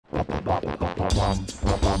Hey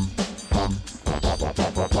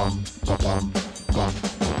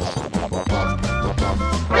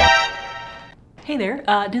there,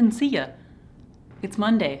 didn't see ya. It's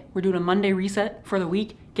Monday. We're doing a Monday reset for the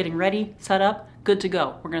week, getting ready, set up, good to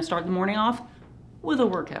go. We're gonna start the morning off with a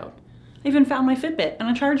workout. I even found my Fitbit and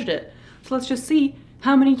I charged it. So let's just see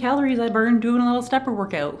how many calories I burned doing a little stepper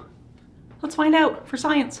workout. Let's find out for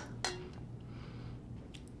science.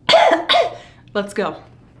 Let's go.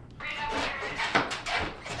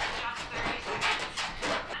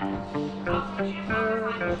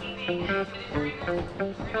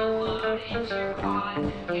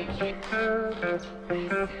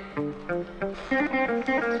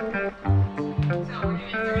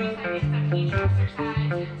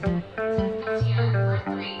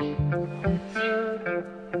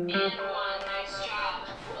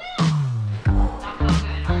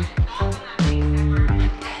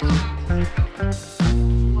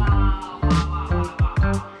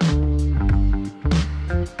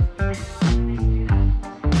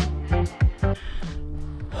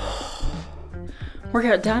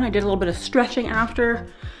 Workout done. I did a little bit of stretching after.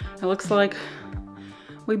 It looks like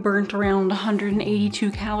we burnt around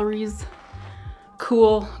 182 calories.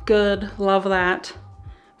 Cool, good, love that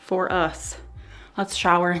for us. Let's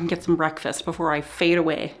shower and get some breakfast before I fade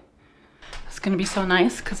away. It's gonna be so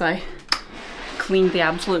nice because I cleaned the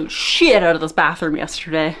absolute shit out of this bathroom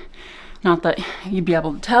yesterday. Not that you'd be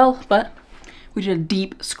able to tell, but we did a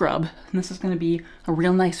deep scrub and this is gonna be a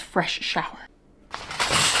real nice fresh shower.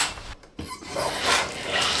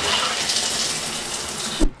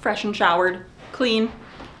 Fresh and showered, clean.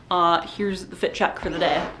 Here's the fit check for the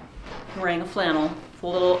day. I'm wearing a flannel, a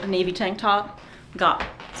little navy tank top, got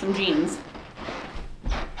some jeans.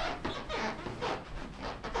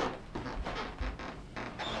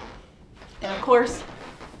 And of course,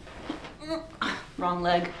 wrong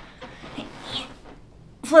leg,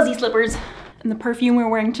 fuzzy slippers. And the perfume we're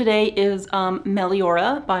wearing today is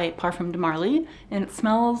Meliora by Parfum de Marly, and it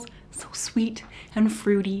smells so sweet and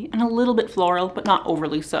fruity and a little bit floral, but not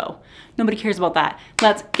overly so. Nobody cares about that.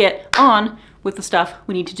 Let's get on with the stuff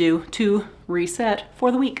we need to do to reset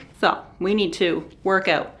for the week. So we need to work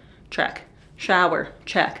out, check. Shower,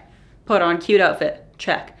 check. Put on cute outfit,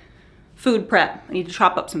 check. Food prep, I need to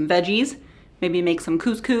chop up some veggies, maybe make some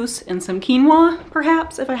couscous and some quinoa,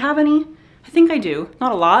 perhaps, if I have any. I think I do,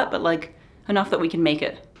 not a lot, but like enough that we can make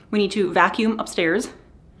it. We need to vacuum upstairs.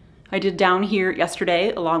 I did down here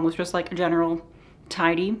yesterday, along with just like a general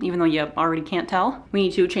tidy, even though you already can't tell. We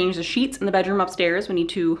need to change the sheets in the bedroom upstairs. We need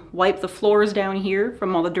to wipe the floors down here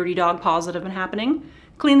from all the dirty dog paws that have been happening,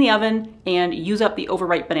 clean the oven, and use up the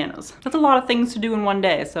overripe bananas. That's a lot of things to do in one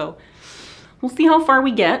day, so we'll see how far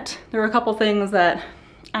we get. There are a couple things that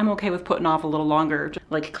I'm okay with putting off a little longer,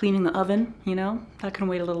 like cleaning the oven, you know? That can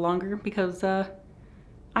wait a little longer because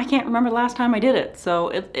I can't remember the last time I did it, so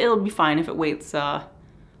it'll be fine if it waits a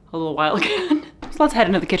little while again. So let's head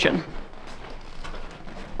into the kitchen.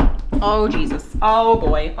 Oh Jesus, oh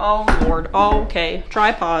boy, oh Lord, oh, okay.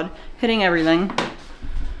 Tripod, hitting everything.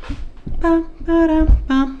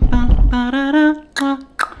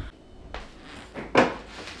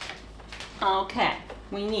 Okay,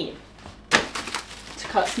 we need to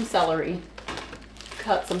cut some celery,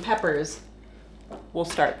 cut some peppers. We'll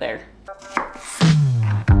start there.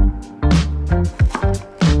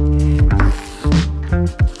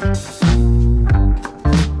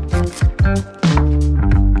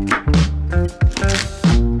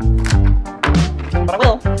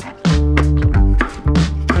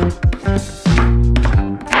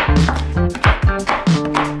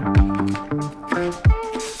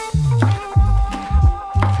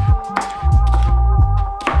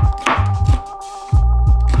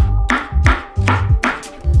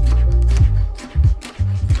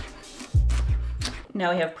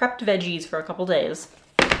 Now we have prepped veggies for a couple days.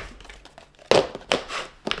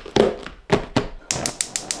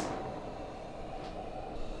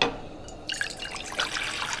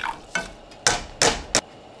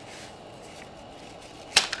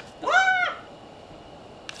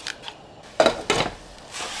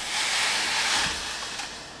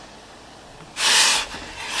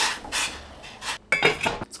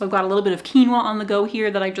 So I've got a little bit of quinoa on the go here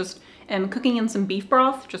that I just am cooking in some beef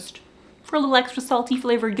broth, just for a little extra salty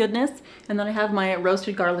flavored goodness. And then I have my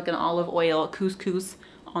roasted garlic and olive oil couscous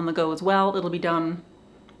on the go as well. It'll be done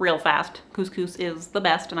real fast. Couscous is the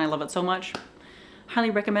best and I love it so much.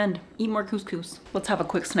 Highly recommend. Eat more couscous. Let's have a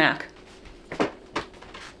quick snack.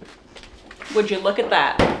 Would you look at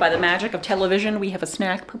that? By the magic of television, we have a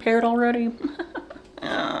snack prepared already.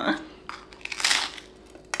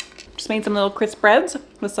 Just made some little crisp breads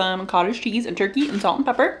with some cottage cheese and turkey and salt and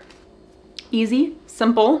pepper. Easy,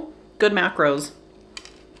 simple, good macros.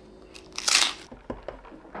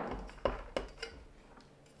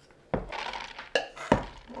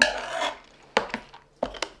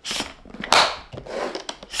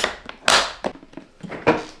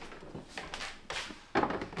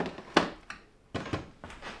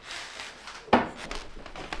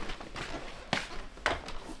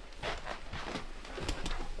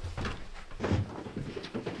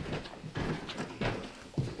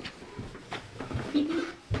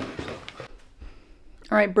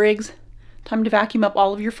 All right, Briggs, time to vacuum up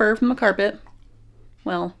all of your fur from the carpet.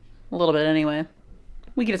 Well, a little bit anyway.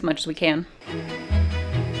 We get as much as we can.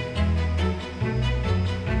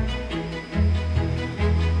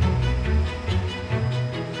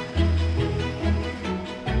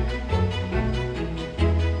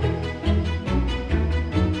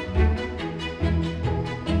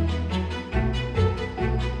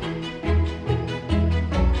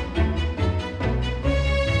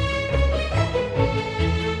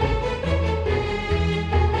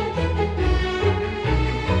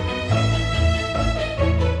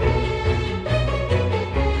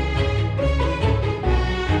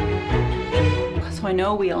 I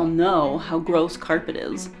know we all know how gross carpet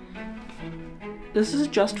is. This is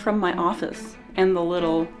just from my office and the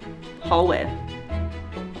little hallway.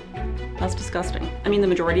 That's disgusting. I mean, the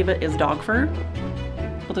majority of it is dog fur,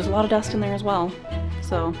 but there's a lot of dust in there as well.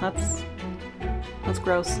 So that's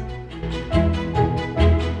gross.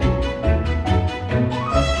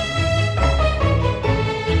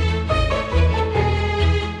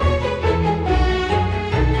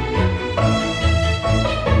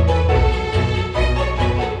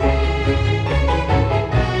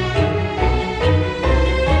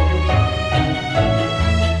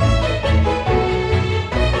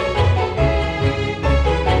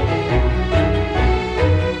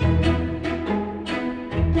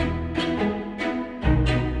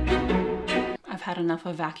 Had enough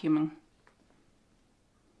of vacuuming.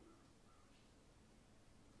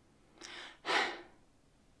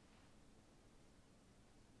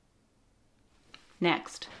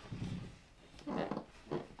 Next.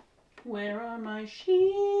 Where are my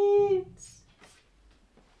sheets?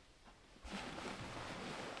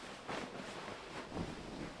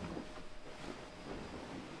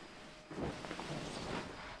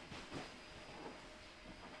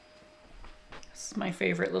 This is my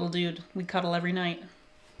favorite little dude. We cuddle every night.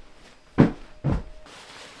 I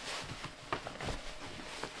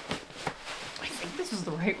think this is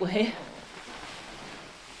the right way.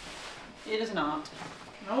 It is not.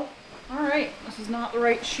 Nope. All right, this is not the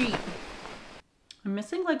right sheet. I'm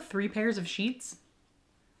missing like 3 pairs of sheets.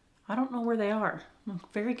 I don't know where they are. I'm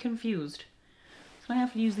very confused. So I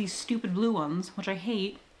have to use these stupid blue ones, which I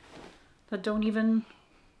hate, that don't even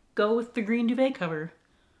go with the green duvet cover.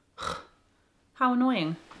 How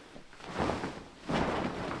annoying.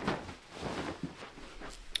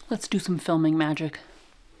 Let's do some filming magic.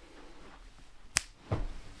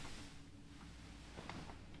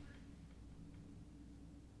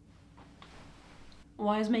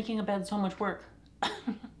 Why is making a bed so much work?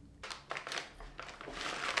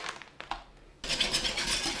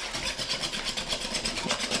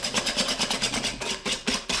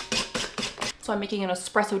 So I'm making an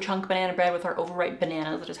espresso chunk banana bread with our overripe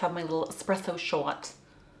bananas. I just have my little espresso shot.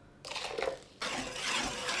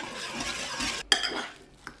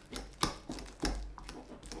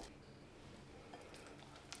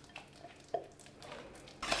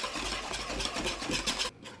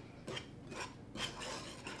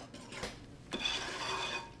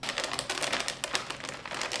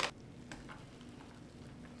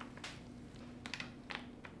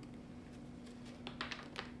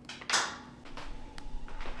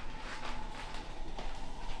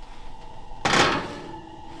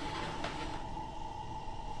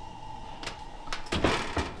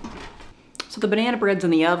 So the banana bread's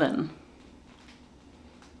in the oven.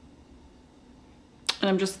 And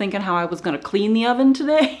I'm just thinking how I was gonna clean the oven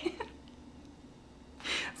today.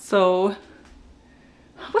 So,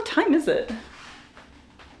 what time is it?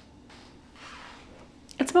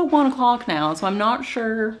 It's about 1 o'clock now, so I'm not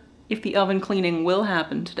sure if the oven cleaning will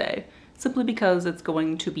happen today, simply because it's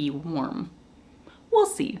going to be warm. We'll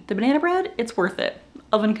see. The banana bread, it's worth it.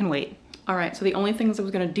 Oven can wait. All right, so the only things I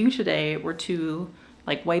was gonna do today were to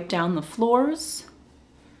like wipe down the floors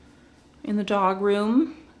in the dog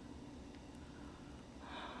room.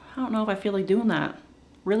 I don't know if I feel like doing that. I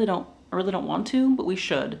really don't want to, but we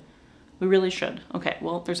should. We really should. Okay,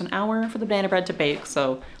 well, there's an hour for the banana bread to bake,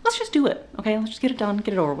 so let's just do it, okay? Let's just get it done,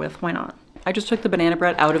 get it over with, why not? I just took the banana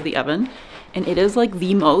bread out of the oven, and it is like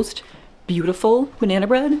the most beautiful banana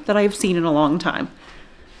bread that I have seen in a long time.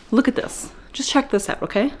 Look at this. Just check this out,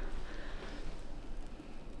 okay?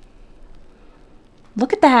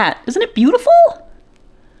 Look at that. Isn't it beautiful?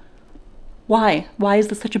 Why? Why is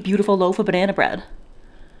this such a beautiful loaf of banana bread?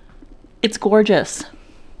 It's gorgeous.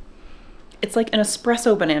 It's like an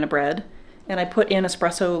espresso banana bread, and I put in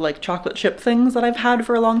espresso like chocolate chip things that I've had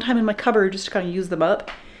for a long time in my cupboard just to kind of use them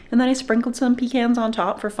up. And then I sprinkled some pecans on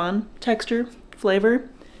top for fun, texture, flavor.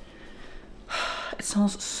 It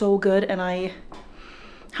smells so good, and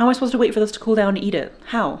how am I supposed to wait for this to cool down to eat it?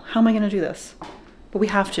 How am I gonna do this? But we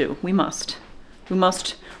have to, we must. We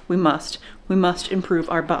must improve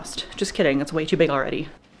our bust. Just kidding, it's way too big already.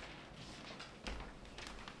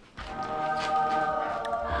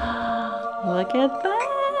 Look at that.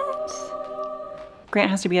 Grant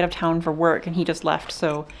has to be out of town for work and he just left,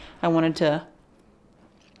 so I wanted to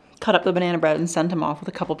cut up the banana bread and send him off with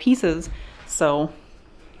a couple pieces. So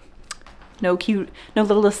no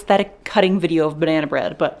little aesthetic cutting video of banana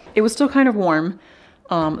bread, but it was still kind of warm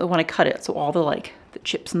when I cut it. So all the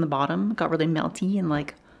chips in the bottom got really melty and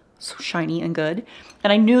like so shiny and good.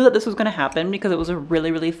 And I knew that this was gonna happen because it was a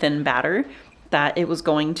really, really thin batter that it was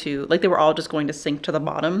going to, like they were all just going to sink to the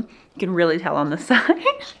bottom. You can really tell on this side.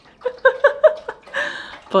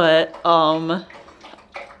 But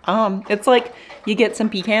it's like you get some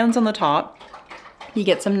pecans on the top, you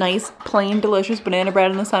get some nice plain delicious banana bread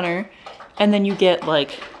in the center, and then you get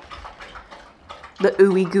like the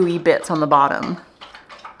ooey gooey bits on the bottom.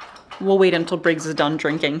 We'll wait until Briggs is done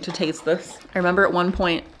drinking to taste this. I remember at one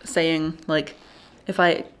point saying like, if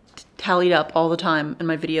I tallied up all the time in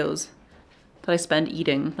my videos that I spend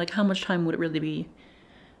eating, like how much time would it really be?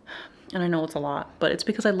 And I know it's a lot, but it's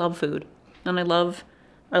because I love food. And I love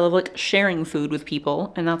like sharing food with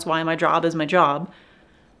people, and that's why my job is my job.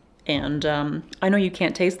 And I know you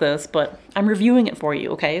can't taste this, but I'm reviewing it for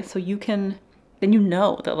you, okay? So you can, then you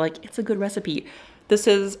know that like it's a good recipe. This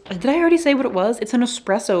is, did I already say what it was? It's an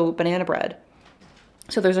espresso banana bread.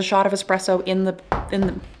 So there's a shot of espresso in the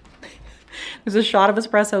there's a shot of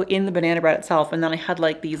espresso in the banana bread itself, and then I had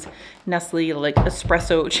like these Nestle like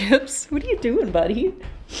espresso chips. What are you doing, buddy?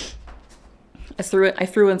 I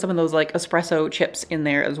threw in some of those like espresso chips in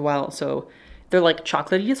there as well. So they're like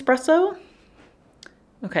chocolatey espresso.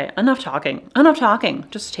 Okay, enough talking.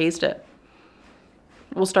 Just taste it.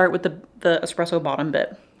 We'll start with the espresso bottom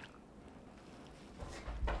bit.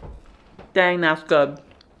 Dang, that's good.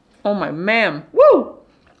 Oh my man. Woo!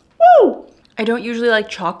 Woo! I don't usually like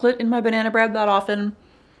chocolate in my banana bread that often.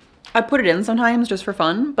 I put it in sometimes just for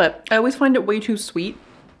fun, but I always find it way too sweet.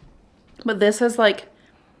 But this is like,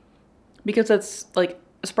 because it's like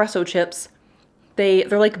espresso chips,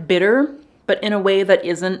 they're like bitter, but in a way that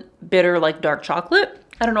isn't bitter like dark chocolate.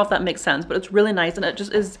 I don't know if that makes sense, but it's really nice, and it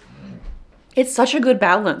just is, it's such a good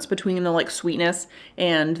balance between the like sweetness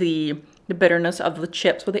and the bitterness of the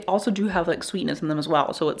chips, but they also do have like sweetness in them as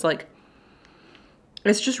well. So it's like,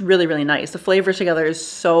 it's just really, really nice. The flavors together is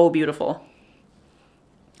so beautiful.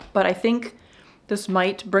 But I think this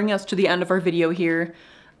might bring us to the end of our video here.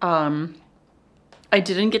 I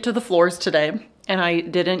didn't get to the floors today, and I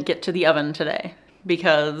didn't get to the oven today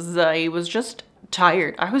because I was just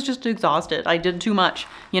tired. I was just exhausted. I did too much,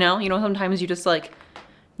 you know? Sometimes you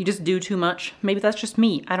just do too much. Maybe that's just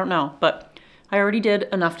me. I don't know, but I already did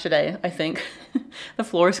enough today, I think. The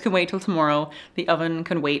floors can wait till tomorrow. The oven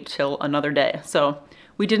can wait till another day. So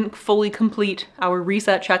we didn't fully complete our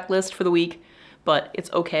reset checklist for the week, but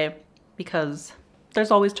it's okay because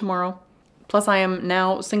there's always tomorrow. Plus I am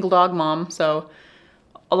now single dog mom, so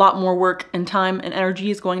a lot more work and time and energy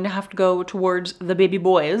is going to have to go towards the baby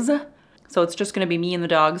boys. So it's just gonna be me and the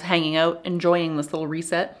dogs hanging out, enjoying this little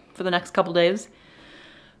reset for the next couple days.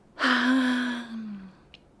 I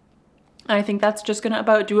think that's just gonna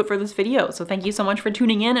about do it for this video. So thank you so much for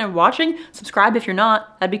tuning in and watching. Subscribe if you're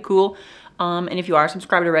not, that'd be cool. And if you are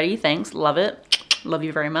subscribed already, thanks, love it. Love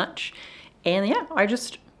you very much. And yeah, I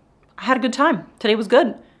had a good time. Today was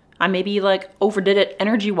good. I maybe like overdid it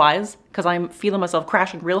energy-wise because I'm feeling myself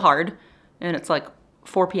crashing real hard, and it's like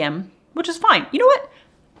 4 p.m., which is fine. You know what?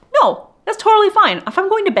 No, that's totally fine. If I'm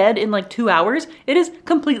going to bed in like 2 hours, it is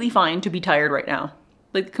completely fine to be tired right now.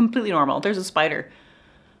 Like completely normal. There's a spider.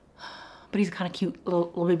 But he's a kind of cute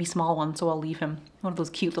little baby small one, so I'll leave him. One of those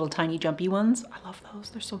cute little tiny jumpy ones. I love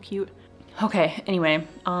those, they're so cute. Okay, anyway,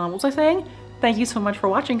 what was I saying? Thank you so much for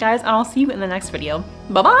watching, guys, and I'll see you in the next video.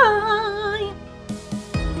 Bye-bye!